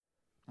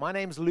My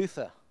name's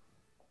Luther,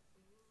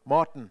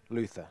 Martin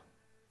Luther.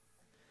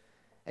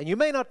 And you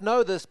may not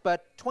know this,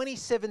 but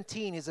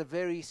 2017 is a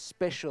very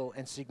special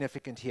and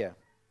significant year.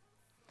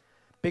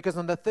 Because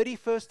on the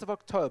 31st of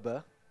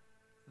October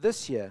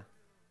this year,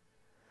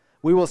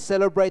 we will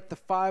celebrate the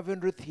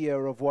 500th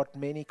year of what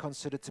many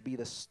consider to be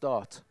the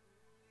start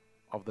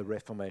of the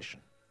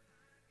Reformation.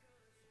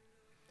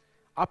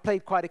 I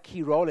played quite a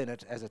key role in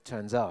it, as it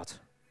turns out.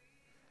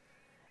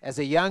 As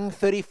a young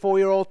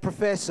 34-year-old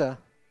professor,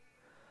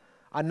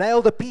 I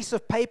nailed a piece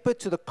of paper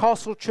to the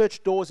castle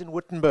church doors in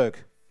Wittenberg.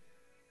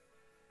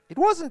 It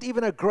wasn't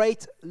even a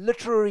great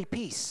literary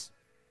piece.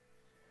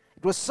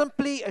 It was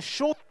simply a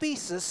short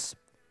thesis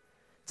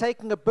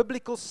taking a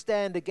biblical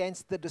stand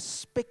against the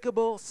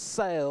despicable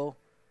sale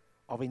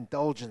of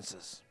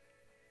indulgences.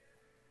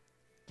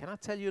 Can I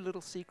tell you a little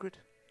secret?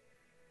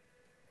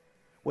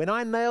 When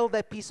I nailed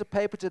that piece of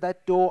paper to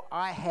that door,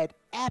 I had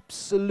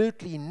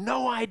absolutely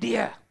no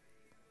idea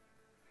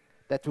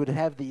that would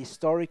have the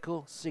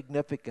historical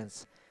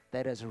significance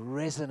that has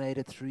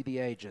resonated through the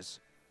ages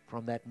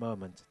from that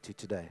moment to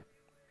today.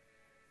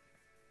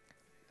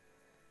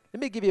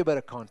 Let me give you a bit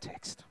of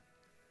context.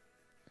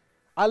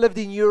 I lived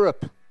in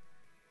Europe.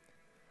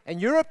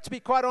 And Europe, to be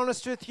quite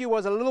honest with you,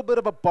 was a little bit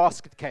of a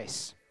basket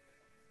case.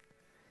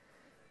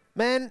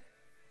 Man,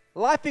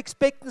 life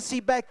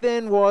expectancy back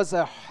then was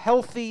a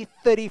healthy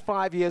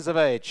 35 years of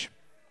age.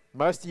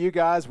 Most of you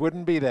guys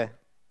wouldn't be there.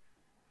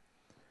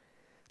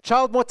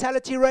 Child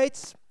mortality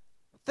rates,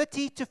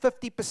 30 to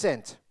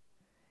 50%.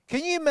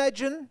 Can you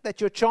imagine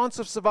that your chance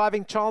of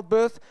surviving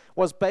childbirth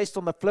was based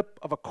on the flip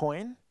of a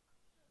coin?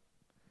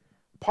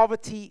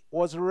 Poverty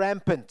was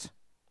rampant.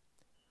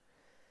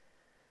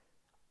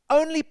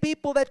 Only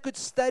people that could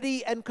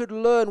study and could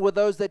learn were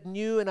those that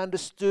knew and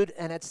understood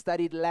and had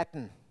studied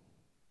Latin.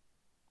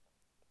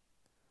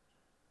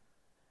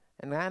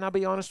 And man, I'll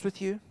be honest with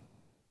you,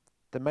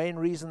 the main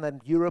reason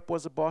that Europe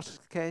was a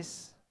basket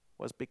case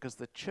was because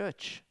the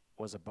church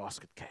was a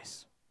basket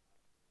case.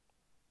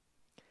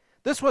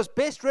 This was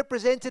best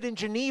represented in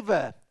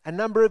Geneva a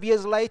number of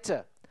years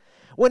later,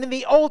 when in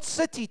the old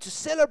city, to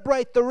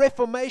celebrate the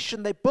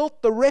Reformation, they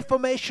built the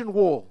Reformation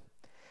Wall.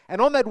 And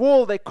on that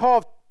wall, they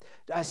carved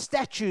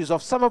statues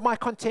of some of my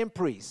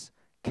contemporaries,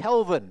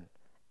 Calvin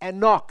and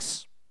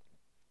Knox.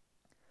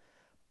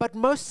 But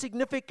most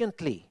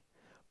significantly,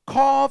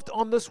 carved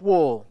on this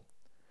wall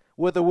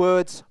were the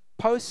words,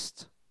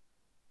 Post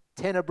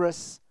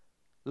Tenebris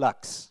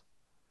Lux.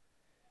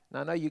 Now,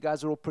 I know you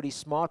guys are all pretty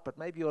smart, but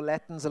maybe your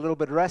Latin's a little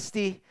bit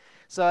rusty.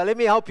 So let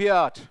me help you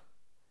out.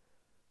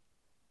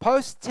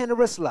 Post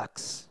Tenebris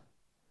Lux,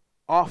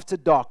 after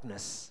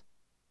darkness,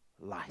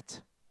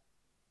 light.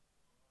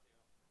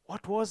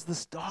 What was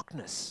this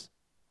darkness?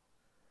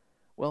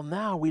 Well,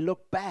 now we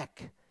look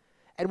back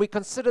and we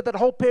consider that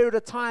whole period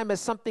of time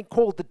as something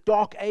called the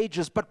Dark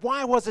Ages. But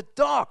why was it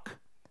dark?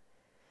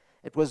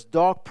 It was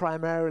dark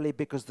primarily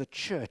because the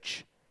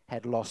church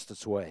had lost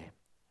its way.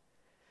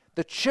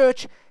 The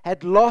church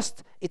had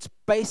lost its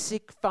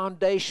basic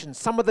foundation.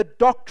 Some of the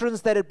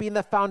doctrines that had been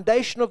the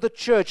foundation of the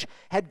church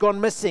had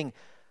gone missing,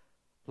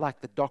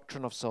 like the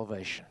doctrine of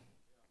salvation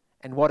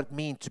and what it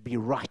means to be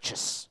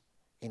righteous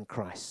in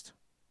Christ.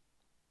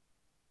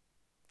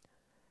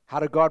 How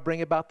did God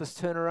bring about this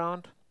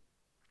turnaround?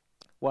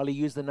 Well, He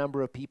used a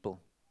number of people.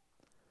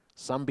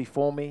 Some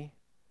before me,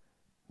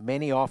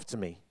 many after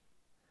me.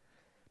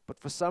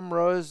 But for some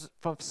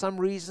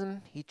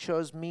reason, He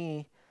chose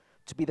me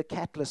to be the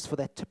catalyst for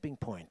that tipping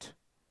point,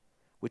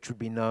 which would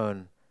be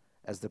known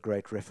as the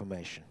Great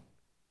Reformation.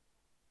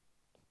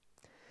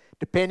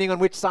 Depending on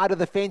which side of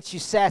the fence you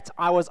sat,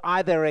 I was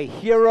either a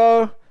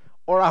hero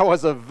or I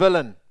was a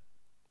villain.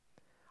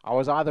 I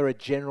was either a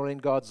general in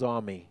God's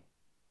army.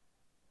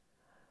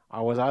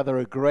 I was either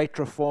a great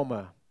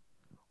reformer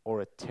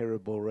or a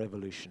terrible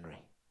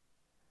revolutionary.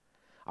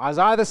 I was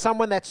either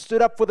someone that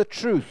stood up for the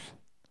truth,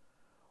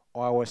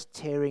 or I was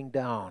tearing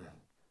down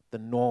the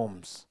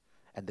norms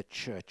and the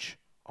church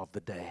of the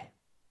day.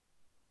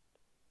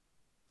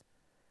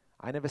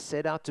 I never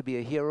set out to be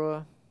a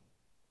hero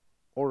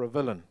or a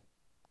villain.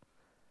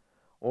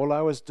 All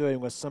I was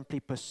doing was simply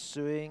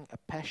pursuing a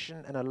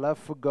passion and a love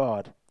for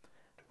God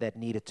that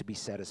needed to be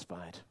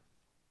satisfied.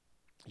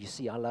 You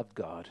see, I loved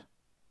God.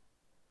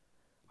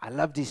 I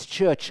loved His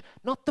church,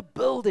 not the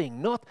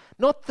building, not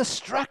the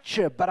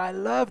structure, but I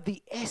loved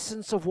the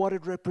essence of what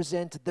it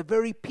represented, the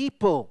very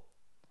people,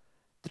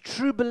 the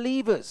true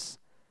believers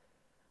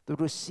that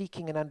were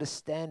seeking an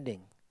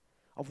understanding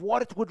of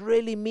what it would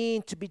really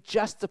mean to be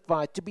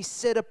justified, to be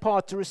set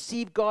apart, to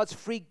receive God's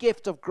free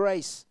gift of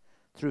grace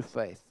through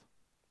faith.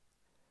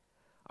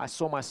 I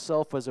saw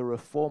myself as a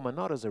reformer,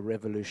 not as a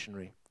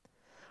revolutionary.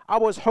 I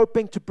was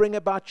hoping to bring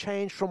about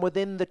change from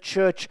within the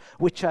church,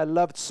 which I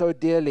loved so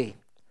dearly,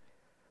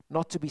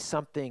 not to be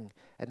something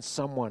and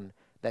someone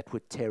that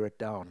would tear it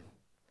down.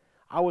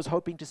 I was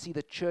hoping to see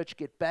the church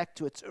get back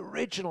to its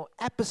original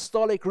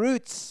apostolic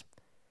roots,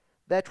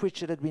 that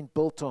which it had been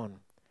built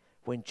on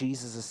when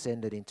Jesus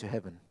ascended into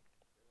heaven.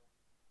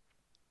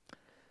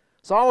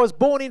 So I was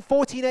born in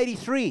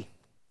 1483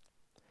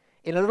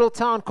 in a little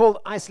town called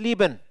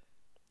Eisleben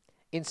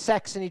in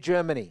Saxony,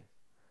 Germany.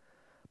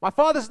 My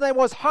father's name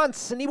was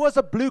Hans, and he was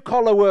a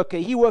blue-collar worker.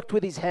 He worked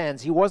with his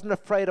hands. He wasn't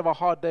afraid of a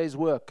hard day's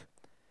work.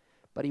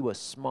 But he was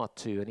smart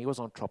too, and he was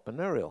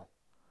entrepreneurial.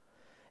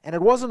 And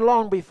it wasn't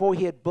long before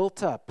he had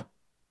built up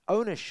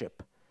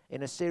ownership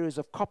in a series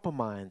of copper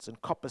mines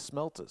and copper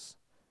smelters.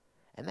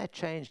 And that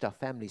changed our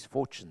family's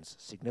fortunes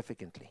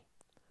significantly.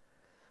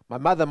 My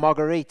mother,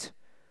 Marguerite,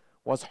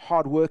 was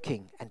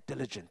hardworking and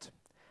diligent.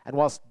 And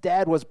whilst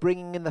Dad was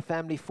bringing in the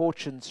family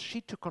fortunes,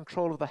 she took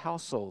control of the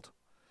household.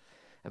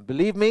 And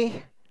believe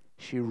me,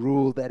 she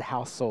ruled that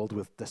household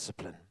with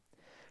discipline.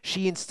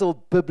 She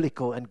instilled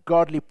biblical and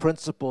godly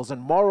principles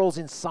and morals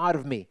inside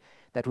of me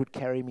that would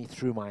carry me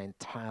through my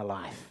entire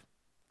life.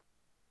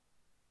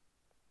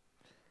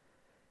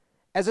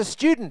 As a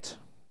student,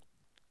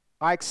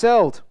 I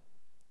excelled.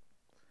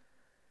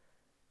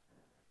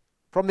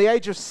 From the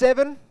age of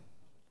 7,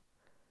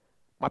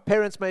 my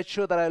parents made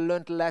sure that I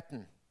learned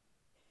Latin.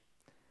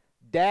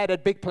 Dad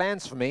had big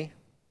plans for me.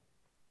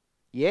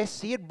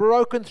 Yes, he had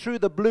broken through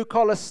the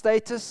blue-collar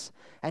status,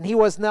 and he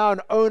was now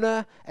an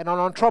owner and an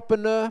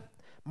entrepreneur.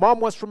 Mom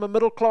was from a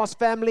middle-class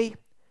family,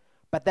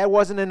 but that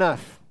wasn't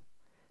enough.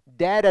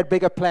 Dad had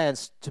bigger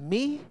plans. To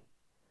me,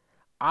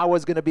 I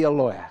was going to be a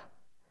lawyer.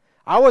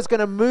 I was going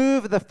to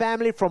move the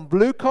family from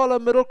blue-collar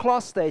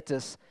middle-class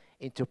status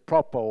into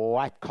proper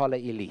white-collar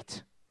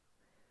elite.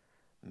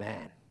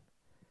 Man,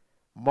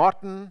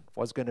 Martin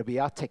was going to be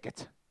our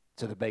ticket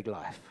to the big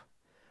life.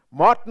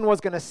 Martin was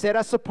going to set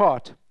us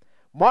apart.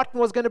 Martin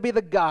was going to be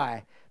the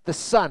guy, the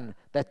son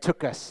that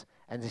took us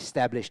and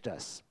established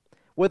us.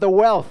 With the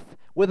wealth,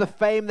 with the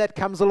fame that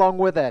comes along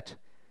with it.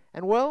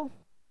 And well,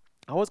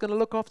 I was going to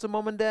look after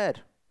Mom and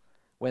Dad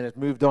when it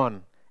moved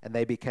on and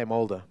they became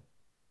older.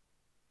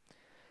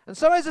 And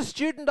so as a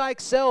student, I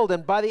excelled.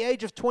 And by the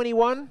age of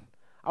 21,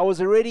 I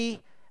was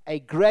already a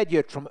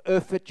graduate from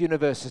Erfurt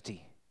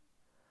University.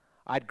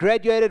 I'd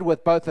graduated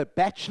with both a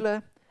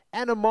bachelor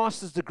and a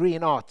master's degree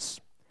in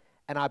arts.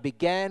 And I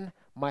began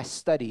my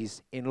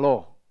studies in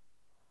law.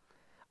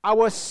 I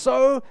was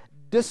so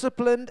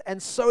disciplined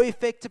and so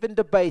effective in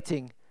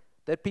debating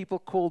that people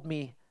called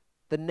me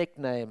the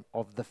nickname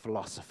of the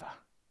philosopher.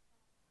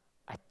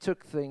 I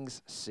took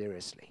things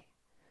seriously.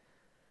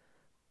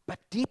 But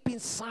deep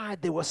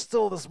inside, there was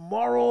still this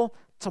moral,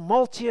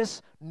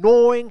 tumultuous,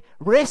 gnawing,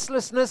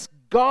 restlessness.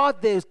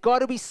 God, there's got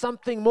to be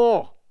something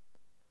more.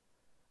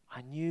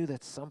 I knew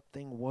that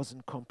something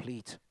wasn't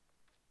complete.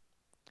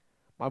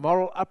 My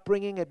moral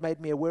upbringing had made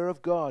me aware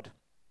of God,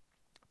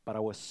 but I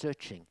was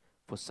searching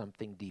for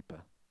something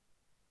deeper.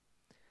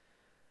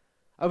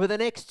 Over the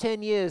next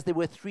 10 years, there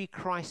were 3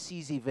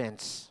 crises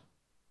events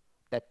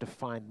that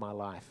defined my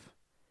life,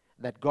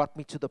 that got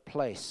me to the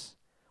place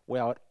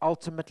where I would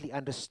ultimately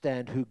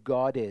understand who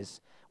God is,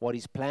 what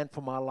His plan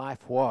for my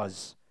life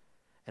was,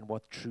 and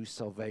what true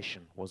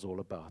salvation was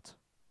all about.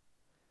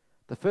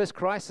 The first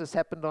crisis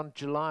happened on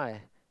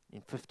July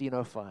in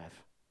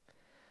 1505.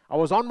 I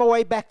was on my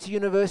way back to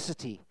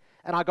university,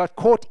 and I got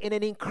caught in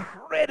an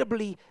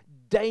incredibly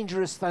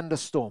dangerous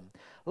thunderstorm.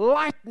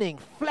 Lightning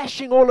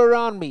flashing all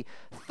around me,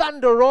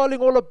 thunder rolling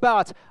all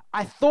about.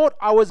 I thought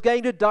I was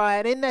going to die,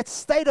 and in that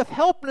state of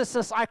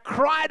helplessness, I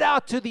cried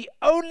out to the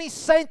only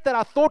saint that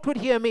I thought would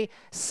hear me,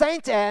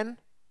 Saint Anne,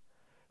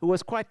 who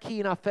was quite key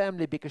in our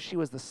family because she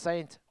was the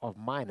saint of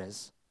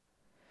miners.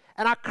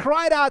 And I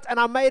cried out and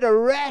I made a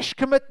rash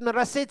commitment.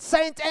 I said,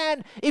 Saint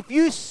Anne, if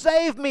you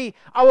save me,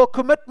 I will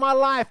commit my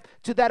life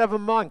to that of a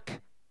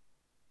monk.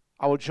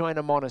 I will join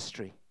a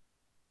monastery.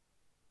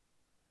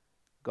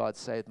 God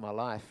saved my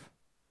life.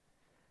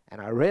 And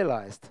I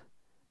realized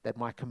that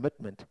my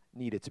commitment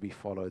needed to be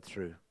followed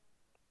through.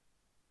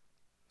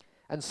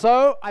 And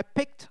so I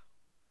picked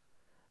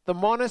the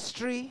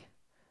monastery,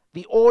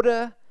 the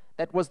order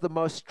that was the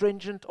most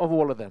stringent of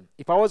all of them.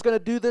 If I was going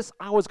to do this,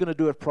 I was going to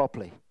do it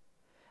properly.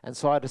 And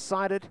so I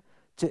decided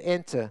to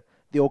enter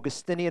the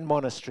Augustinian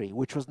monastery,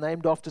 which was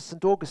named after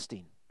St.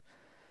 Augustine,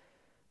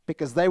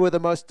 because they were the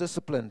most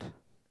disciplined,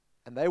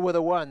 and they were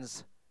the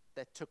ones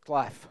that took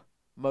life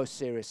most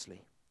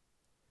seriously.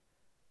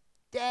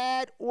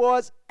 Dad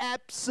was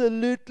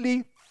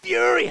absolutely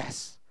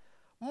furious.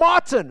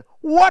 Martin,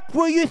 what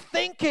were you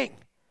thinking?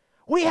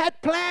 We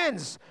had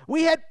plans.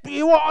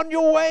 You were on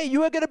your way.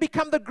 You were going to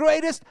become the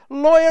greatest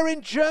lawyer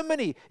in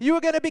Germany. You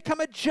were going to become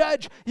a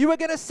judge. You were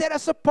going to set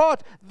us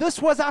apart.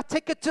 This was our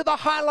ticket to the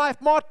high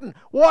life, Martin.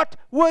 What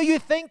were you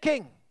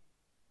thinking?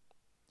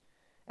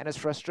 And as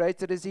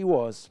frustrated as he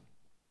was,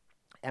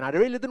 and I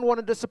really didn't want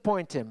to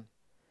disappoint him,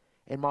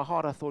 in my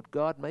heart I thought,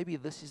 God, maybe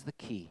this is the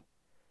key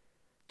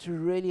to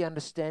really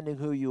understanding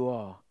who you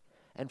are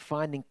and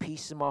finding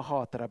peace in my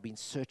heart that I've been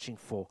searching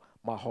for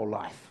my whole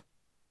life.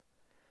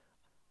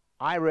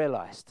 I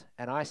realized,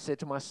 and I said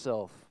to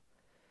myself,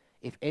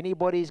 if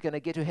anybody's going to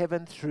get to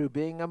heaven through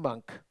being a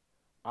monk,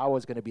 I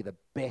was going to be the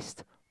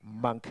best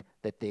monk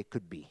that there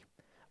could be.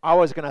 I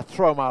was going to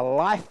throw my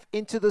life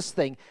into this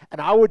thing, and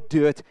I would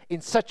do it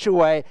in such a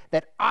way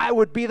that I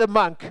would be the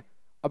monk,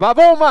 above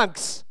all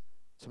monks,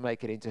 to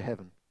make it into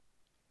heaven.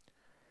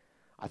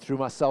 I threw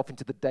myself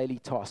into the daily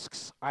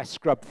tasks. I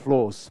scrubbed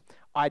floors.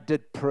 I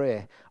did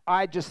prayer.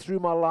 I just threw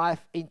my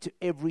life into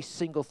every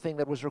single thing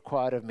that was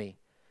required of me.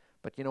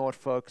 But you know what,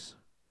 folks?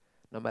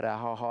 No matter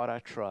how hard I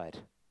tried,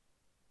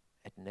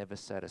 it never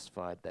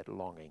satisfied that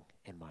longing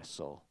in my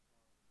soul.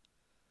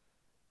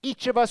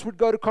 Each of us would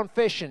go to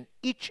confession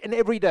each and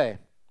every day.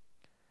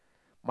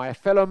 My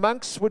fellow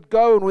monks would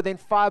go, and within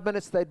 5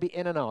 minutes they'd be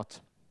in and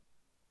out.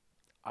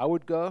 I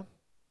would go,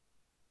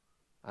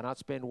 and I'd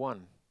spend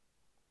 1,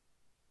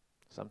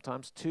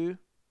 sometimes 2,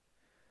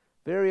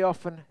 very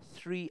often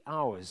 3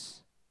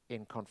 hours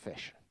in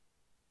confession.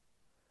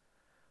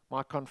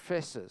 My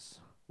confessors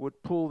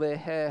would pull their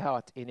hair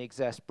out in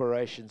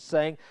exasperation,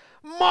 saying,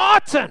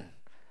 "Martin,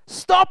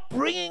 stop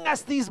bringing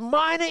us these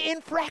minor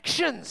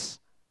infractions.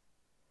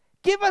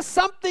 Give us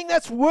something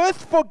that's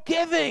worth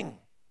forgiving."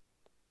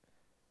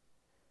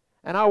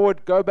 And I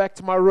would go back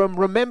to my room,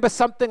 remember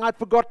something I'd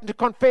forgotten to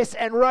confess,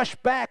 and rush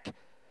back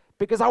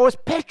because I was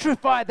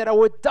petrified that I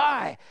would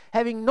die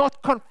having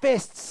not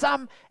confessed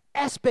some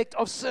aspect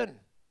of sin.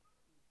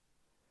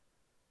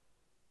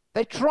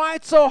 They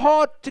tried so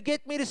hard to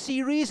get me to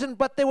see reason,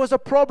 but there was a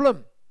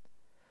problem.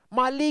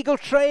 My legal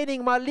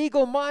training, my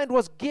legal mind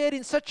was geared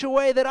in such a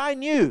way that I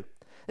knew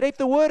that if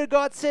the Word of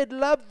God said,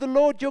 love the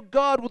Lord your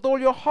God with all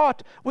your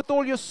heart, with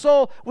all your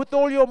soul, with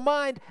all your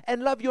mind,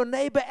 and love your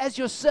neighbor as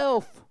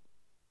yourself,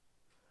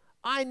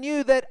 I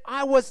knew that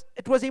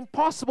it was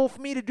impossible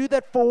for me to do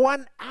that for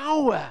 1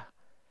 hour.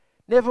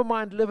 Never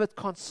mind live it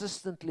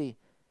consistently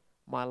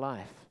my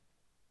life.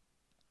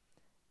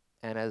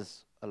 And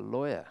as a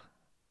lawyer,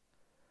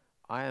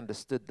 I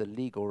understood the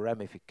legal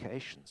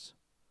ramifications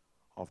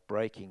of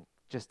breaking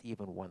just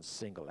even one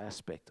single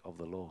aspect of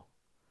the law.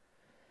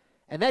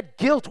 And that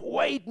guilt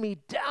weighed me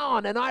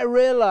down, and I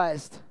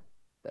realized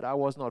that I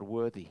was not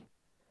worthy,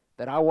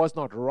 that I was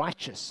not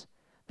righteous,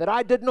 that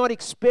I did not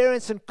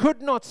experience and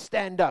could not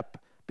stand up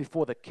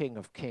before the King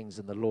of Kings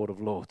and the Lord of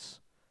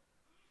Lords.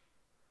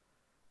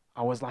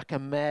 I was like a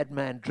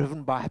madman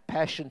driven by a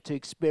passion to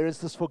experience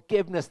this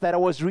forgiveness that I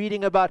was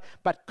reading about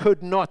but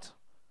could not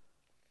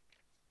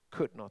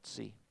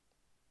see.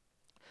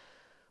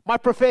 My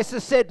professor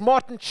said,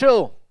 "Martin,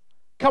 chill.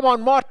 Come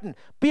on, Martin,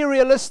 be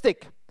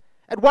realistic."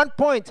 At one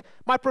point,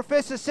 my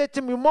professor said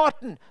to me,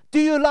 "Martin, do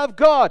you love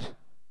God?"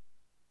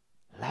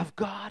 Love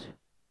God?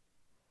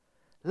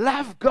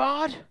 Love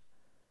God?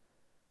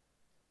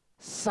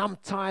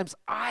 Sometimes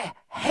I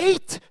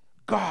hate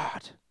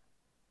God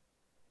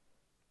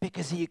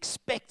because He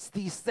expects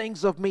these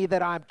things of me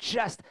that I'm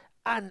just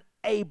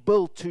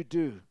unable to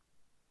do.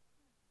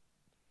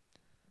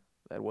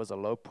 That was a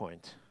low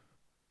point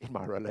in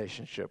my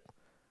relationship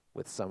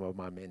with some of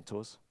my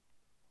mentors.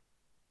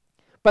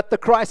 But the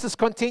crisis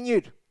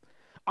continued.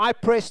 I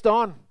pressed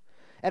on,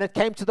 and it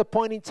came to the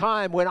point in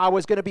time when I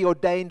was going to be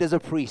ordained as a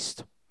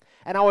priest,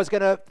 and I was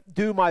going to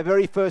do my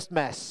very first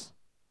Mass.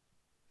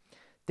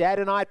 Dad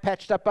and I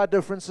patched up our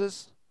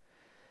differences,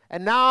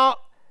 and now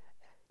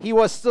he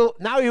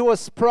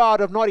was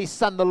proud of not his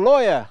son the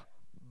lawyer,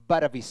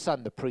 but of his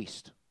son the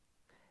priest.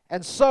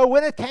 And so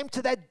when it came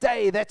to that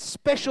day, that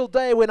special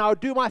day when I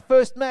would do my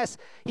first Mass,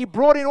 he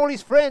brought in all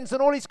his friends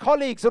and all his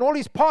colleagues and all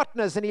his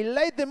partners, and he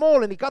laid them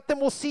all, and he got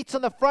them all seats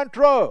on the front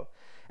row,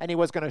 and he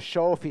was going to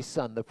show off his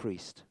son the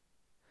priest.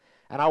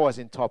 And I was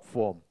in top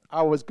form.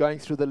 I was going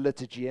through the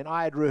liturgy, and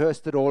I had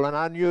rehearsed it all, and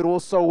I knew it all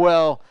so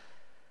well,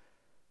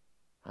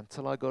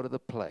 until I got to the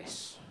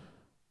place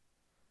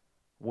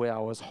where I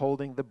was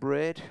holding the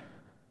bread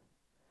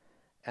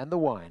and the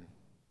wine.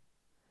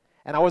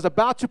 And I was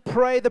about to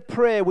pray the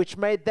prayer which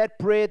made that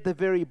bread the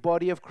very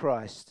body of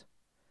Christ,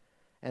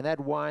 and that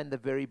wine the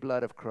very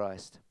blood of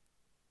Christ.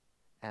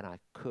 And I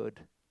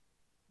could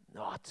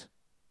not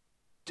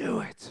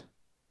do it.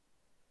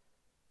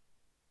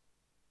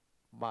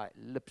 My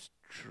lips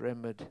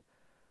trembled.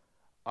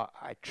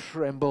 I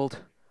trembled.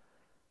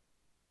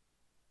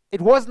 It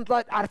wasn't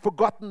like I'd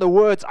forgotten the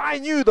words. I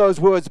knew those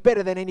words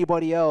better than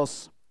anybody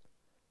else.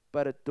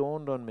 But it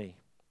dawned on me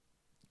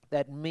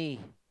that me,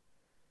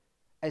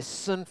 a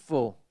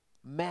sinful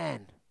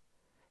man,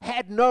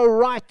 had no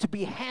right to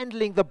be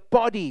handling the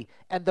body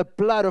and the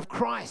blood of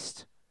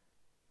Christ.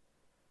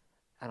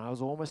 And I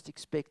was almost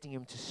expecting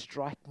Him to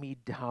strike me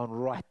down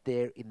right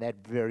there in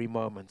that very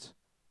moment.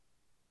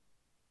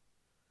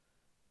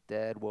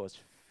 Dad was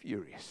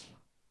furious.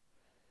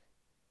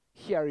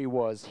 Here he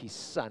was, his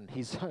son,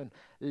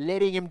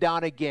 letting him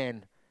down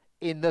again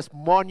in this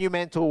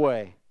monumental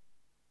way.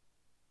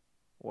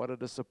 What a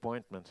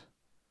disappointment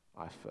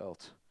I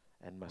felt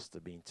and must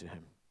have been to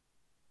him.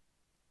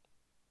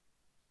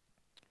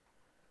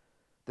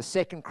 The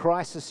second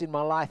crisis in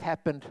my life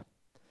happened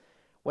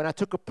when I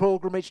took a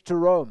pilgrimage to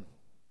Rome.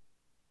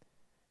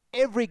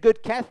 Every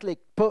good Catholic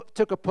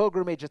took a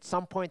pilgrimage at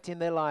some point in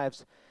their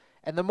lives,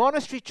 and the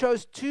monastery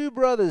chose 2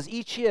 brothers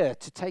each year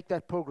to take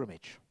that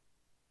pilgrimage.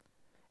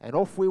 And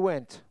off we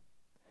went.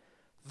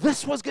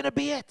 This was going to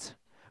be it.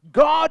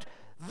 God,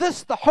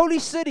 the holy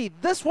city,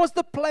 this was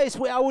the place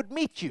where I would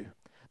meet you.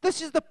 This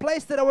is the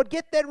place that I would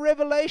get that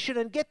revelation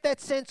and get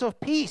that sense of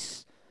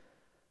peace.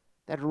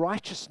 that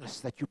righteousness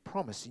that you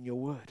promise in your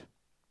word.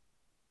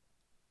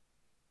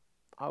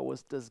 I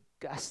was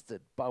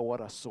disgusted by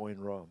what I saw in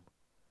Rome.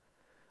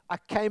 I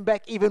came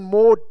back even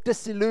more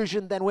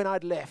disillusioned than when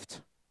I'd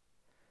left.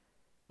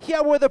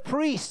 Here were the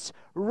priests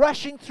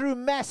rushing through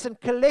mass and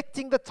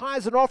collecting the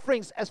tithes and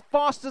offerings as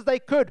fast as they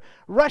could,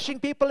 rushing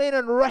people in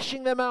and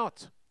rushing them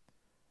out.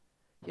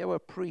 Here were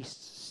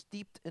priests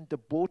steeped in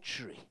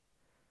debauchery,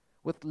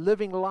 with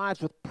living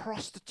lives with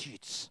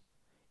prostitutes,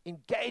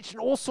 engaged in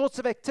all sorts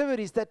of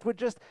activities that were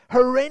just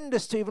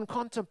horrendous to even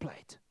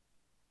contemplate.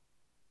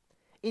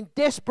 In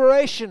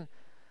desperation,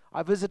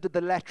 I visited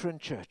the Lateran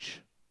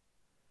Church.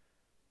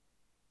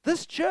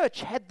 This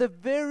church had the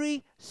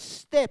very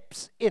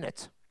steps in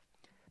it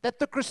that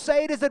the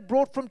Crusaders had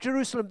brought from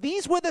Jerusalem.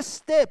 These were the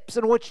steps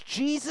in which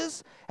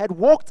Jesus had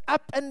walked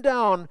up and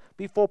down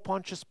before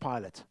Pontius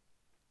Pilate.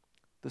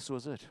 This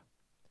was it.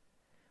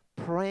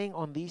 Praying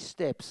on these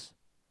steps,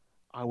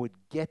 I would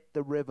get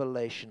the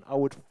revelation. I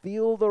would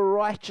feel the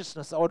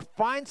righteousness. I would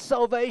find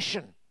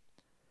salvation.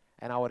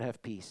 And I would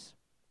have peace.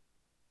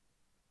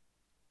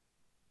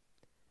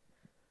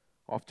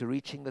 After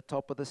reaching the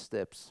top of the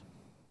steps,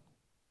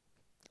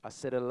 I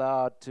said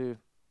aloud to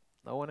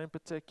no one in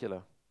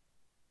particular,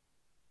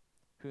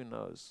 who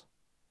knows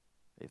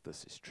if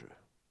this is true?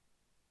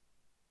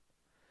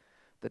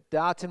 The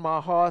doubt in my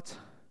heart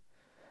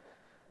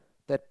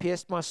that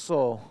pierced my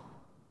soul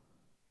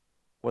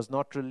was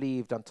not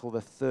relieved until the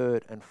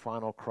third and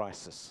final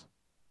crisis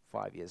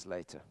 5 years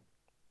later.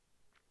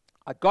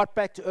 I got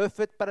back to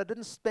Erfurt, but I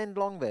didn't spend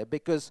long there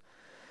because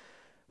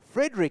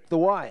Frederick the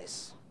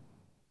Wise,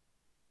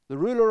 the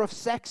ruler of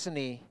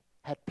Saxony,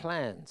 had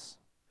plans.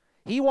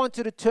 He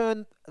wanted to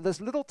turn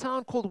this little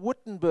town called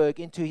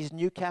Wittenberg into his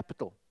new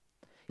capital.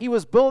 He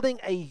was building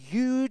a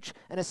huge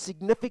and a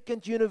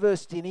significant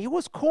university, and he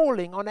was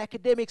calling on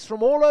academics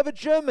from all over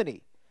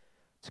Germany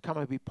to come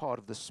and be part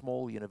of the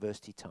small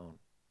university town.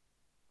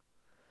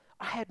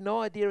 I had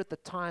no idea at the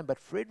time, but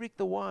Frederick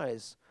the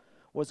Wise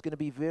was going to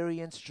be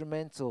very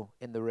instrumental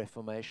in the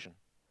Reformation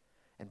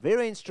and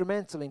very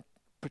instrumental in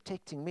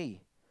protecting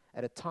me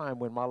at a time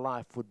when my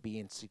life would be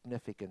in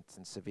significant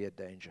and severe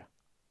danger.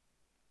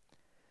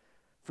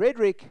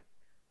 Frederick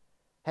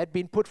had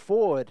been put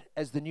forward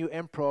as the new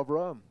emperor of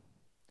Rome.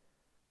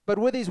 But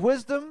with his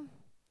wisdom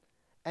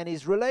and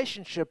his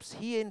relationships,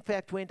 he in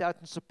fact went out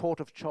in support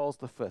of Charles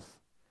V,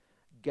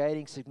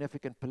 gaining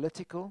significant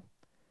political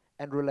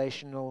and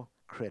relational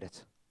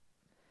credit.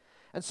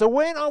 And so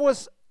when I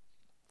was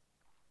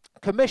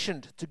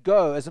commissioned to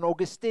go as an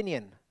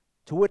Augustinian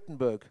to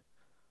Wittenberg,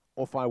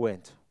 off I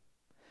went.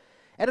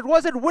 And it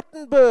was at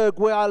Wittenberg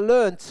where I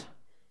learnt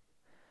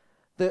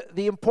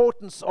the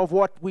importance of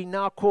what we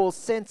now call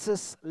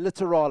sensus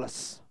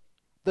literalis,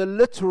 the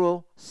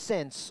literal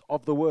sense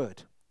of the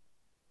word.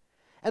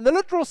 And the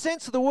literal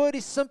sense of the word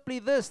is simply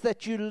this,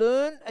 that you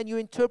learn and you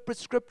interpret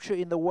Scripture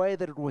in the way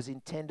that it was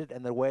intended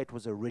and the way it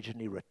was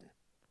originally written.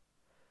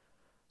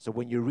 So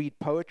when you read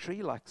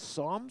poetry like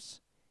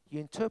Psalms, you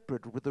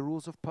interpret it with the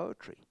rules of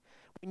poetry.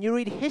 When you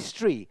read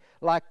history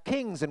like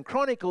Kings and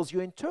Chronicles,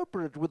 you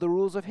interpret it with the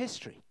rules of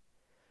history.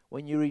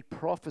 When you read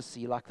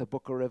prophecy like the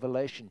book of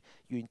Revelation,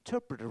 you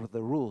interpret it with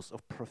the rules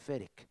of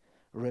prophetic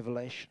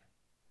revelation.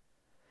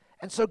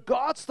 And so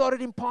God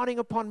started imparting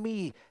upon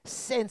me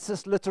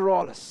sensus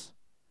literalis,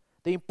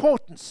 the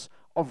importance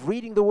of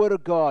reading the Word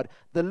of God,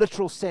 the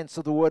literal sense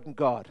of the Word of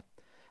God.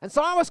 And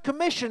so I was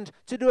commissioned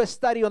to do a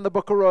study on the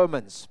book of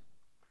Romans.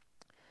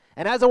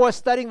 And as I was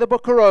studying the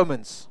book of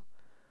Romans,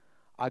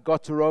 I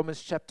got to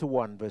Romans chapter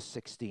 1, verse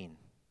 16.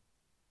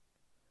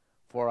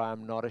 For I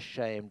am not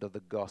ashamed of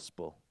the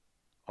gospel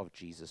of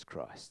Jesus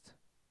Christ,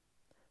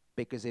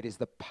 because it is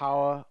the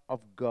power of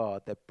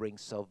God that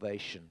brings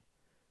salvation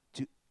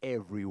to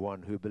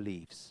everyone who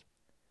believes,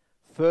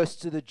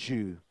 first to the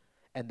Jew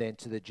and then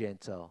to the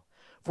Gentile.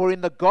 For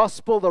in the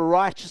gospel the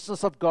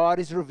righteousness of God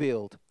is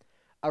revealed,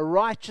 a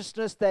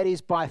righteousness that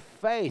is by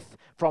faith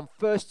from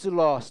first to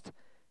last,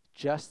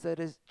 just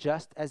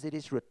as it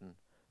is written,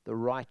 the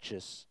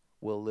righteous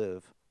will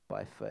live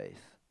by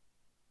faith.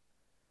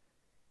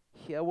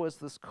 Here was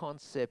this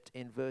concept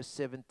in verse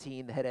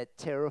 17 that had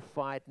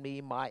terrified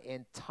me my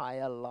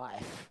entire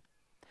life.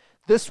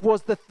 This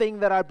was the thing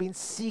that I've been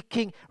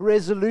seeking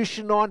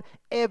resolution on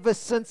ever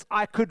since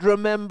I could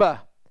remember.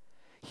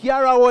 Here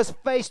I was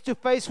face to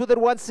face with it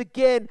once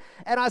again,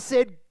 and I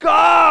said,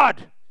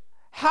 God,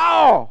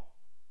 how?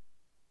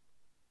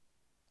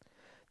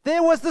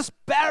 There was this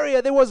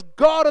barrier. There was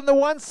God on the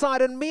one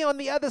side and me on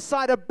the other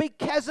side, a big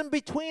chasm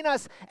between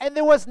us, and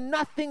there was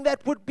nothing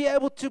that would be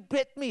able to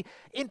get me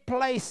in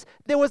place.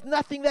 There was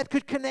nothing that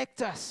could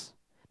connect us.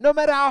 No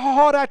matter how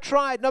hard I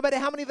tried, no matter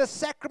how many of the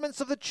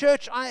sacraments of the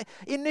church I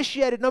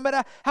initiated, no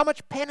matter how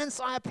much penance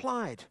I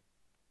applied.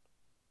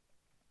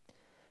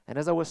 And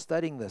as I was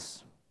studying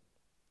this,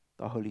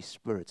 the Holy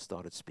Spirit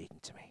started speaking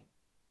to me.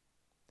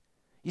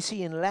 You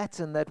see, in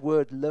Latin, that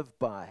word live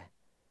by,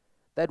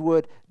 that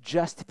word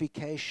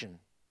justification,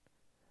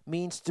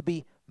 means to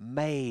be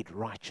made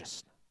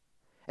righteous.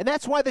 And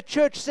that's why the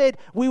church said,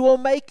 we will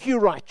make you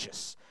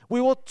righteous. We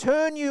will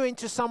turn you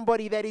into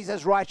somebody that is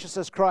as righteous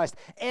as Christ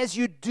as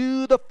you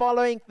do the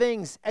following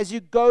things, as you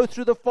go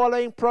through the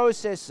following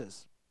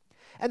processes.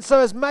 And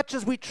so as much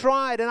as we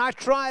tried, and I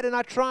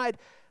tried,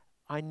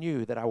 I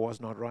knew that I was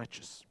not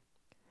righteous.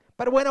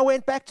 But when I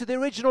went back to the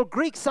original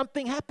Greek,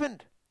 something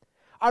happened.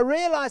 I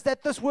realized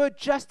that this word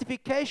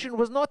justification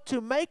was not to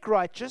make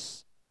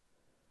righteous,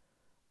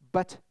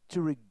 but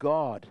to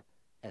regard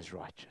as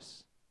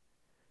righteous,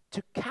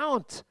 to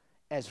count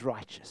as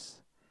righteous,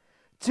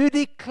 to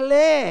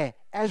declare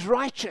as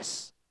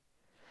righteous.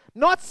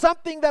 Not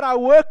something that I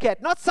work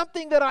at, not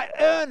something that I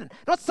earn,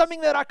 not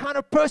something that I kind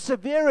of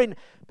persevere in,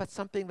 but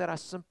something that I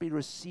simply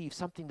receive,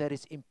 something that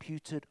is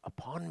imputed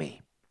upon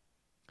me.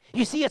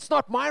 You see, it's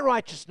not my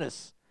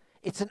righteousness.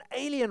 It's an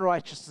alien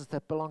righteousness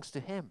that belongs to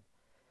Him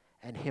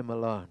and Him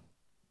alone.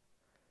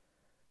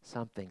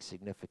 Something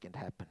significant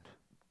happened.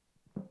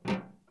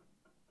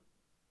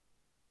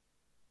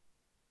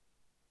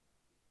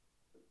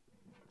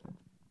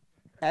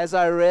 As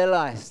I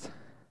realized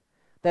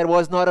that it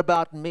was not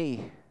about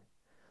me,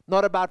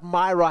 not about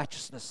my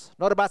righteousness,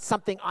 not about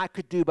something I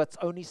could do, but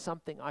only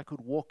something I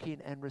could walk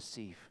in and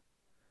receive,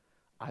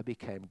 I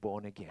became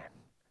born again.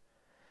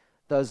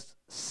 Those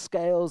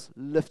scales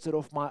lifted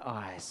off my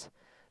eyes,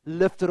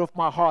 lifted off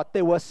my heart.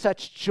 There was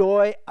such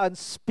joy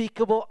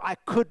unspeakable, I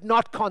could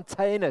not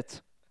contain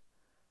it.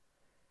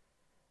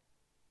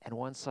 And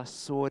once I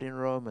saw it in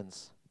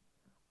Romans,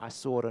 I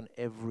saw it on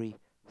every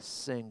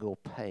single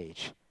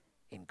page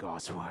in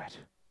God's Word.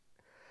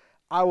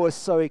 I was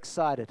so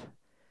excited.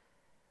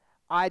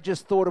 I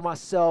just thought to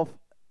myself,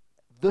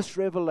 this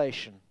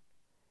revelation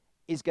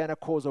is going to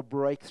cause a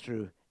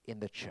breakthrough in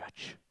the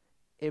church.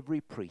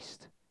 Every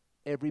priest,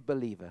 every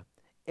believer,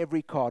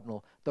 every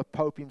cardinal, the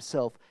Pope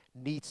himself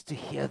needs to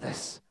hear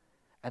this.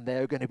 And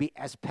they're going to be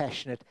as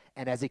passionate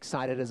and as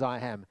excited as I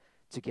am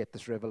to get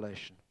this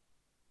revelation.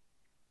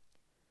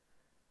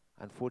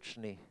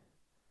 Unfortunately,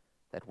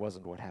 that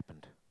wasn't what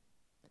happened.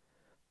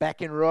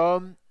 Back in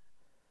Rome,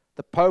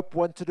 the Pope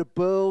wanted to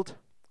build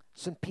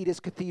St. Peter's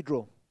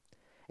Cathedral.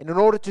 And in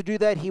order to do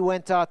that, he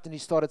went out and he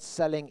started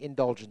selling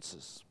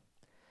indulgences.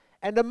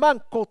 And a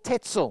monk called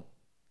Tetzel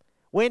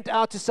went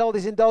out to sell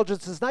these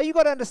indulgences. Now you've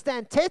got to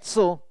understand,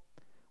 Tetzel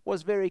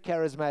was very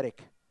charismatic.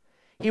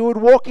 He would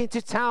walk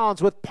into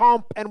towns with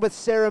pomp and with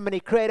ceremony,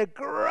 create a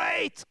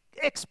great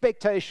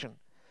expectation.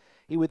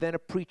 He would then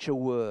preach a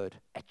word,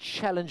 a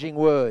challenging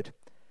word.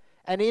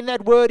 And in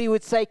that word he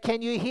would say,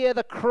 can you hear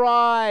the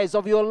cries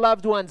of your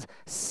loved ones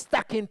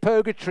stuck in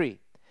purgatory,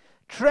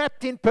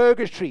 trapped in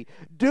purgatory,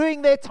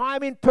 doing their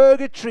time in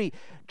purgatory,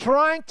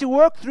 trying to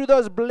work through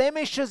those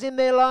blemishes in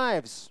their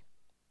lives?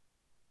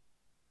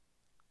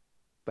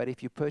 But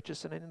if you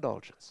purchase an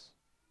indulgence,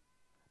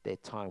 their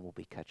time will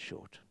be cut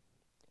short.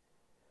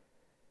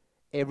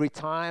 Every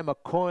time a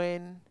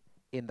coin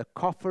in the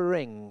coffer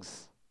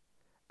rings,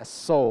 a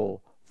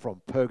soul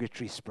from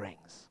purgatory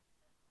springs.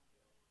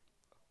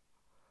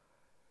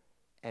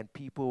 And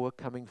people were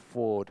coming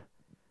forward,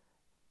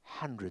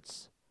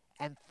 hundreds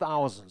and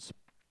thousands,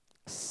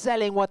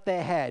 selling what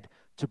they had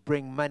to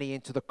bring money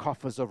into the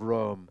coffers of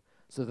Rome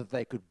so that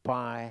they could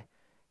buy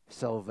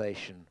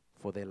salvation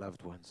for their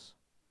loved ones.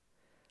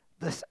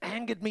 This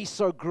angered me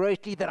so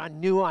greatly that I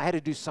knew I had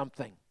to do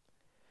something.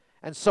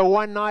 And so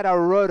one night I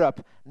wrote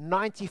up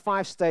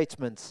 95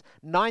 statements,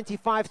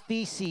 95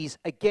 theses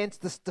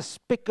against this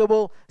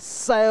despicable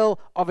sale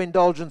of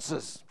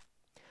indulgences.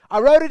 I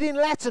wrote it in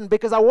Latin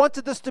because I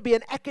wanted this to be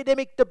an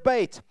academic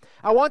debate.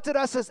 I wanted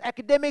us as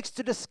academics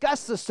to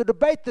discuss this, to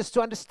debate this,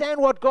 to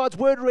understand what God's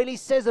Word really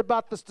says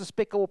about this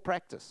despicable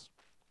practice.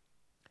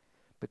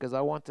 Because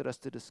I wanted us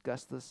to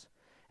discuss this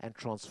and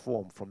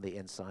transform from the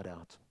inside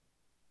out.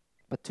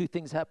 But two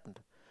things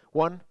happened.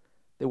 One,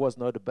 there was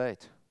no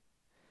debate.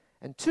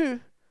 And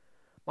two,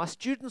 my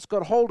students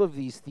got hold of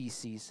these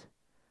theses,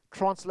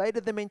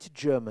 translated them into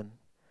German,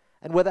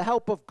 and with the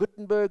help of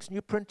Gutenberg's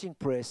new printing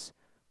press,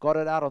 got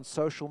it out on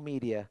social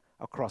media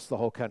across the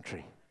whole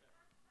country.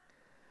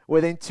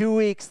 Within 2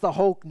 weeks, the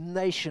whole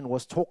nation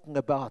was talking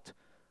about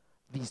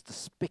these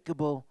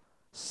despicable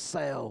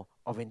sale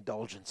of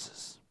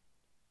indulgences.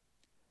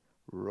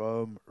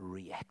 Rome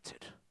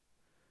reacted.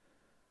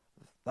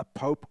 The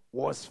Pope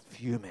was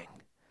fuming.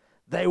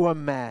 They were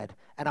mad,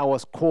 and I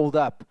was called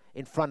up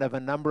in front of a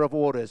number of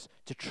orders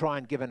to try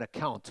and give an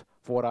account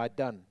for what I'd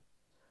done.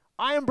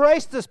 I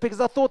embraced this because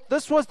I thought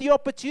this was the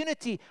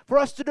opportunity for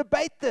us to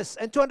debate this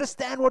and to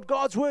understand what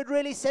God's Word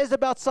really says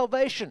about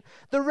salvation,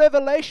 the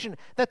revelation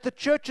that the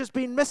church has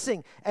been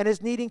missing and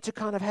is needing to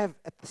kind of have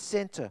at the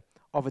center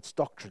of its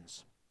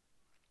doctrines.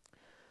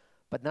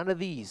 But none of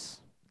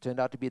these turned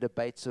out to be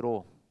debates at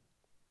all.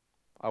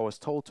 I was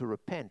told to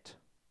repent,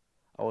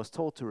 I was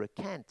told to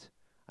recant,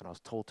 and I was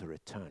told to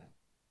return.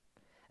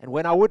 And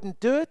when I wouldn't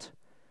do it,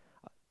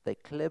 they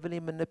cleverly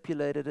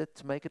manipulated it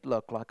to make it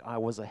look like I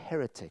was a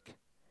heretic,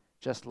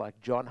 just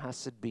like John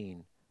Huss had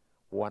been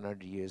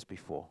 100 years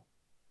before.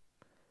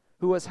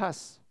 Who was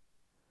Huss?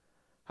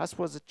 Huss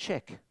was a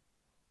Czech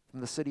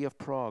from the city of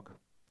Prague.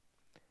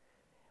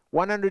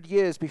 100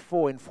 years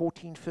before, in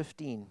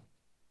 1415,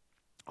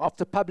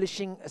 After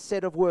publishing a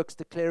set of works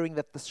declaring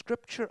that the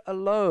Scripture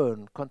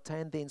alone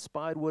contained the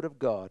inspired Word of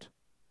God,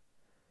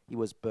 he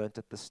was burnt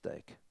at the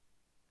stake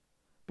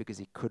because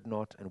he could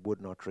not and would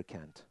not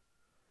recant.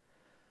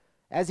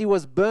 As he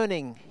was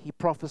burning, he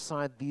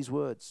prophesied these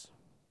words.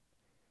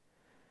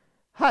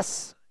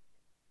 Hus,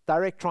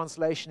 direct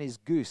translation is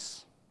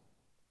goose.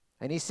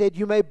 And he said,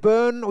 you may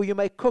burn or you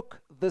may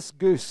cook this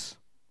goose,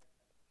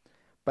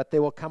 but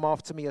there will come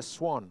after me a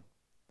swan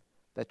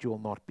that you will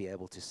not be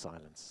able to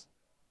silence.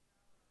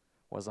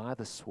 Was I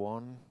the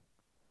swan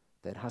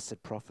that Hus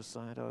had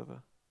prophesied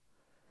over,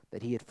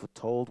 that he had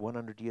foretold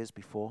 100 years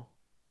before?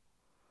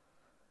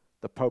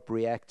 The Pope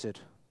reacted.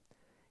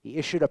 He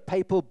issued a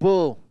papal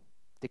bull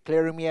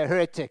declaring me a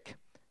heretic,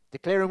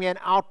 declaring me an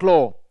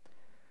outlaw.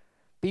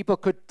 People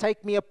could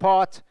take me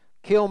apart,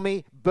 kill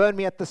me, burn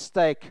me at the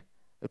stake.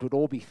 It would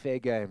all be fair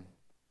game.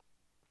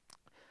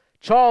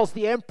 Charles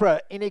the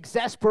Emperor, in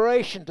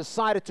exasperation,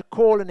 decided to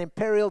call an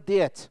imperial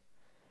diet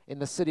in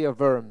the city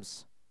of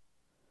Worms.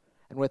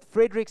 And with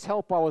Frederick's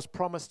help, I was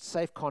promised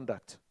safe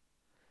conduct.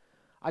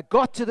 I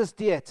got to this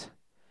diet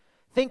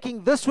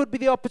thinking this would be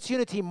the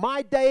opportunity,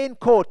 my day in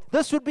court.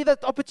 This would be the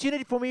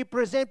opportunity for me to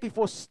present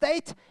before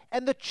state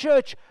and the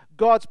church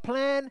God's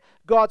plan,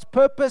 God's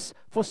purpose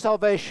for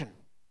salvation.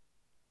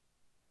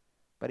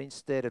 But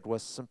instead it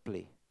was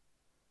simply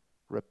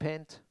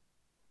repent,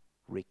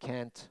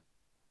 recant,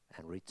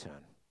 and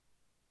return.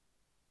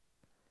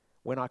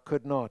 When I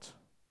could not,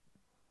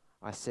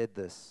 I said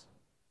this: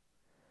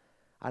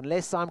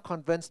 unless I'm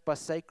convinced by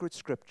sacred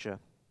scripture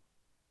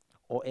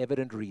or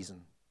evident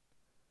reason,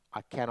 I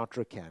cannot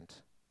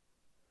recant,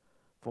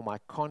 for my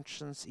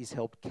conscience is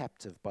held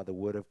captive by the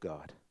word of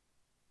God.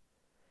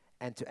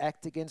 And to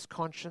act against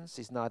conscience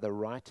is neither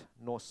right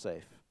nor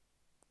safe.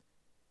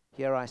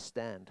 Here I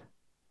stand.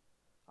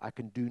 I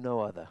can do no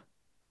other.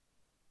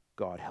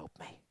 God help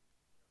me.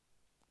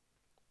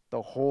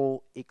 The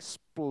hall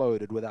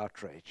exploded with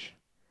outrage.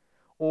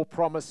 All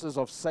promises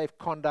of safe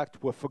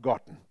conduct were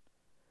forgotten.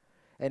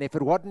 And if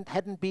it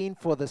hadn't been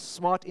for the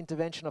smart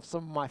intervention of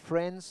some of my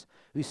friends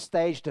who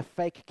staged a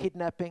fake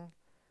kidnapping,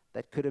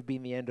 that could have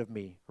been the end of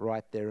me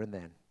right there and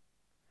then.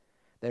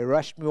 They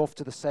rushed me off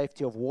to the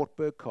safety of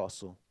Wartburg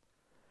Castle,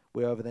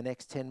 where over the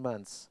next 10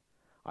 months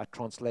I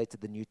translated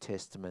the New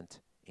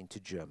Testament into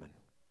German.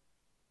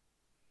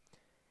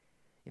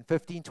 In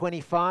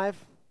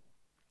 1525,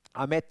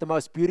 I met the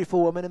most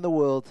beautiful woman in the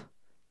world,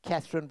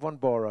 Catherine von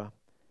Bora,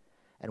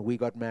 and we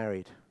got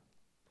married.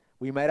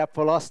 We made up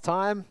for lost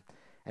time,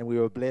 and we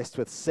were blessed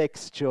with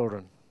 6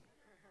 children.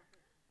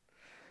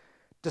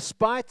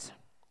 Despite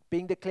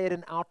being declared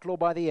an outlaw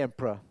by the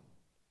emperor,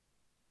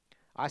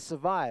 I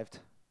survived,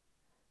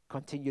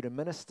 continued to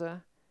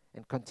minister,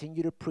 and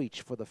continued to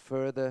preach for the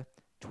further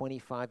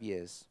 25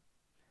 years,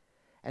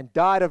 and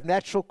died of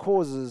natural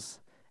causes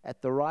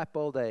at the ripe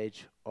old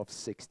age of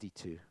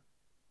 62.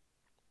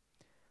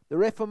 The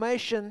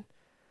Reformation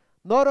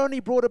not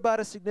only brought about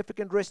a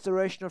significant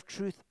restoration of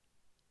truth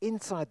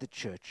inside the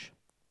church,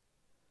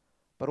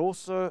 but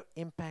also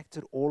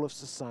impacted all of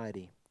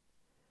society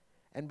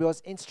and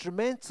was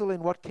instrumental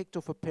in what kicked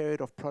off a period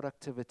of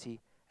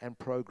productivity and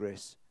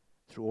progress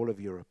through all of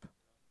Europe.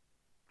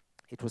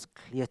 It was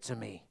clear to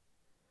me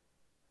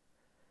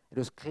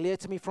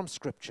from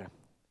Scripture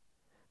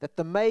that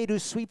the maid who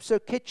sweeps her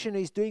kitchen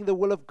is doing the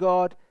will of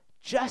God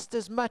just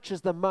as much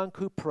as the monk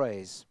who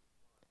prays.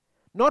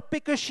 Not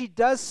because she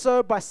does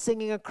so by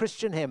singing a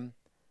Christian hymn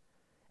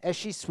as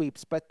she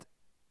sweeps, but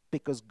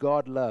because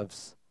God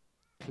loves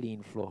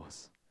clean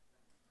floors.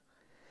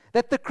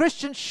 That the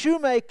Christian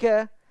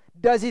shoemaker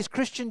does his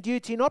Christian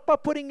duty not by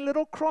putting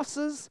little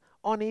crosses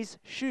on his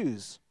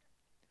shoes,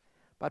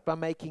 but by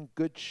making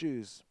good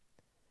shoes,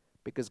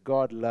 because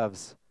God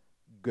loves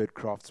good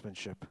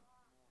craftsmanship.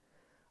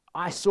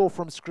 I saw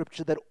from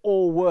Scripture that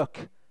all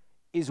work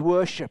is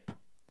worship,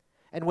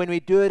 and when we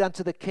do it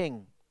unto the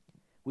King,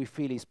 we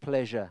feel His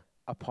pleasure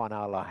upon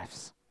our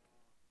lives.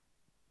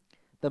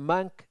 The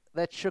monk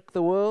that shook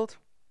the world,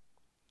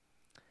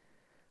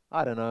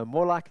 I don't know,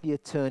 more like the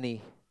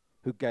attorney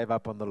who gave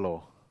up on the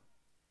law.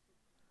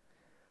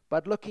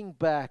 But looking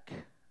back,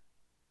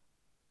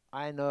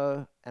 I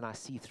know and I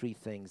see 3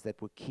 things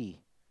that were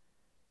key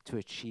to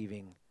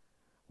achieving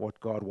what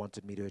God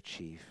wanted me to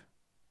achieve.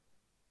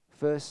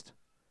 First,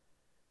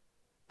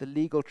 the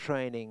legal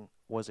training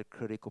was a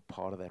critical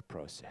part of that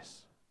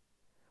process.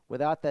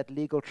 Without that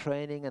legal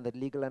training and that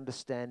legal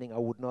understanding, I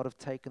would not have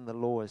taken the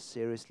law as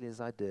seriously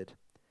as I did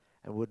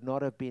and would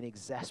not have been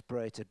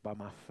exasperated by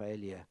my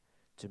failure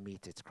to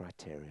meet its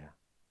criteria.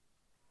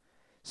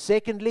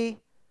 Secondly,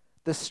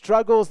 the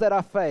struggles that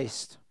I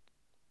faced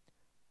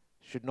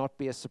should not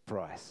be a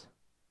surprise.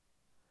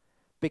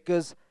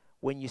 Because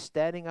when you're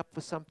standing up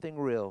for something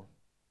real,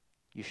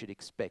 you should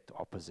expect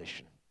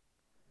opposition.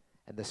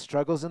 And the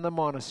struggles in the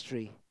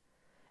monastery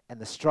and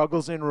the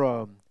struggles in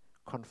Rome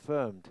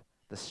confirmed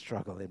the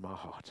struggle in my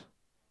heart.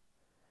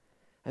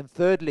 And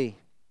thirdly,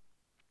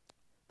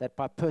 that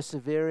by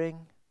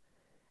persevering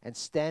and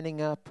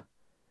standing up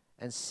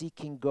and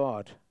seeking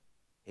God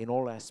in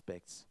all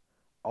aspects,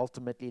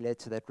 ultimately led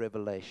to that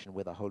revelation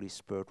where the Holy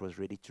Spirit was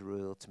ready to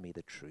reveal to me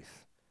the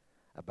truth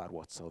about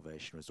what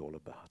salvation was all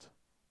about.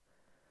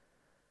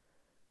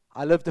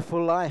 I lived a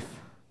full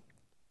life.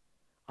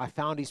 I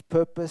found His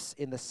purpose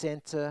in the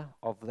center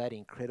of that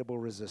incredible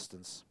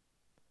resistance,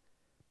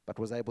 but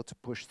was able to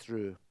push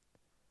through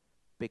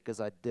because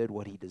I did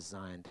what He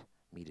designed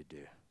me to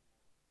do.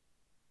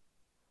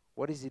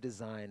 What is He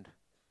designed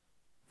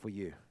for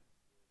you?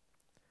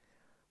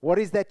 What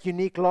is that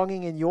unique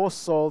longing in your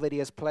soul that He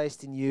has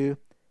placed in you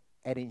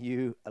and in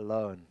you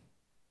alone?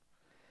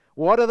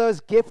 What are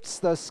those gifts,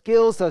 those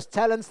skills, those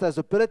talents, those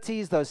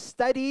abilities, those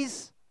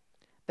studies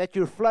that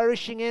you're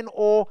flourishing in,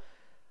 or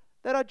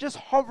that are just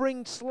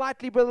hovering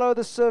slightly below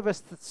the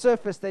surface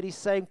that He's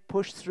saying,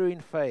 push through in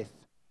faith,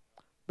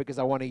 because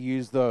I want to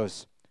use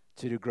those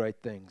to do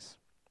great things?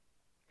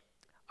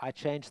 I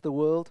changed the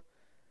world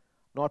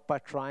not by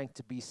trying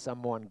to be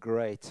someone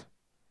great,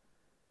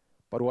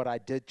 but what I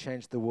did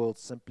change the world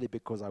simply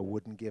because I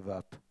wouldn't give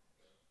up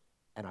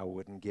and I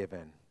wouldn't give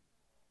in.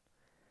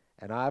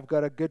 And I've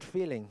got a good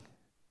feeling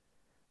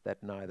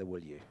that neither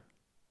will you.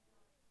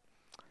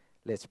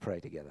 Let's pray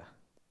together.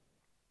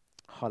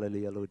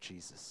 Hallelujah, Lord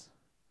Jesus.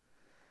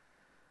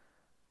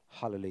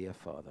 Hallelujah,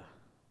 Father.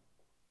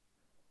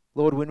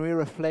 Lord, when we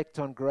reflect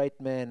on great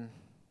men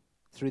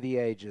through the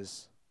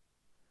ages,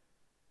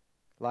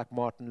 like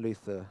Martin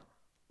Luther,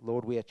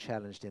 Lord, we are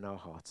challenged in our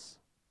hearts.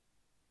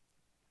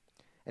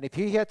 And if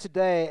you're here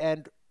today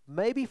and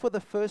maybe for the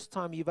first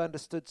time you've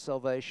understood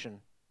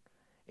salvation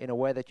in a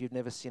way that you've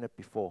never seen it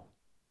before,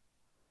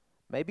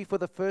 maybe for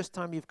the first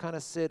time you've kind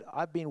of said,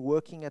 I've been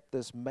working at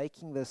this,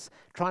 making this,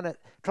 trying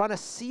to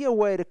see a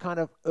way to kind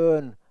of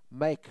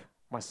make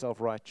myself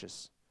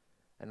righteous.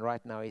 And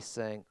right now He's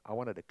saying, I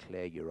want to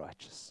declare you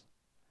righteous.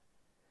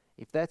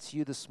 If that's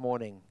you this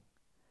morning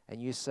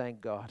and you're saying,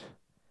 God,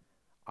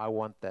 I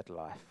want that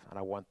life and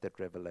I want that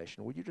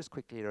revelation, would you just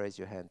quickly raise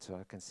your hand so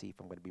I can see if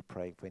I'm going to be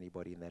praying for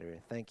anybody in that area?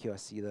 Thank you. I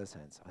see those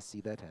hands. I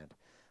see that hand.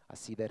 I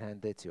see that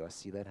hand there too. I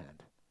see that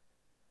hand.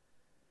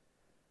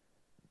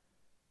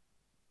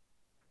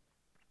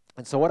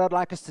 And so what I'd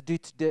like us to do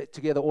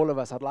together, all of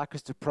us, I'd like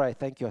us to pray.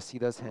 Thank you. I see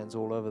those hands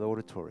all over the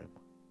auditorium.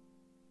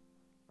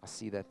 I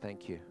see that.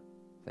 Thank you.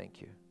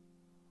 Thank you.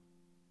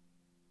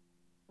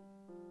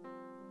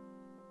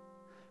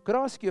 Could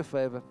I ask you a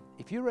favor?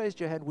 If you raised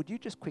your hand, would you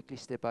just quickly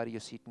step out of your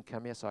seat and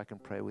come here so I can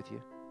pray with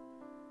you?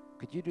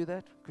 Could you do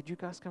that? Could you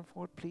guys come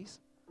forward, please?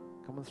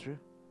 Come on through.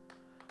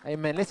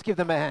 Amen. Let's give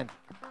them a hand.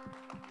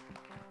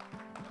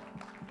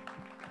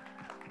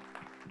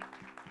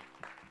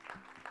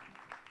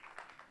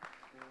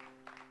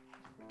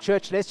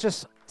 Church, let's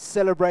just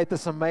celebrate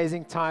this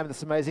amazing time,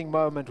 this amazing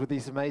moment with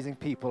these amazing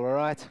people, all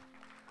right?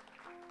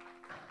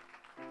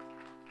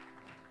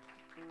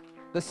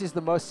 This is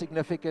the most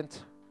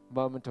significant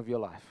moment of your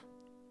life,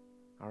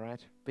 all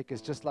right?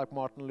 Because just like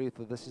Martin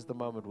Luther, this is the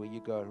moment where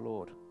you go,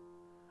 Lord,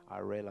 I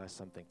realize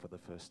something for the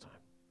first time.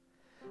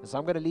 And so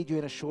I'm going to lead you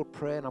in a short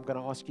prayer, and I'm going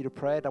to ask you to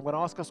pray it. I'm going to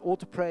ask us all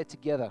to pray it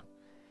together.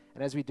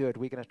 And as we do it,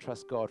 we're going to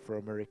trust God for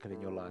a miracle in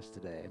your lives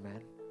today.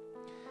 Amen.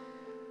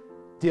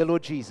 Dear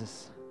Lord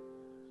Jesus,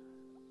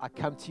 I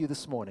come to you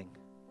this morning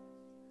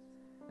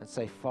and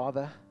say,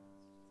 Father,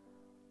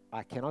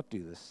 I cannot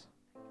do this.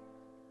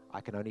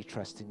 I can only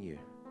trust in you.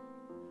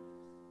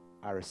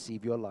 I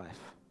receive your life.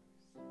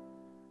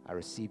 I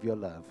receive your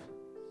love.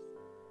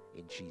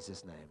 In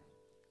Jesus' name.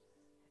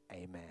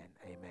 Amen.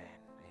 Amen.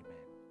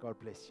 Amen. God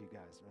bless you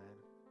guys, man.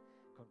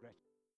 Congratulations.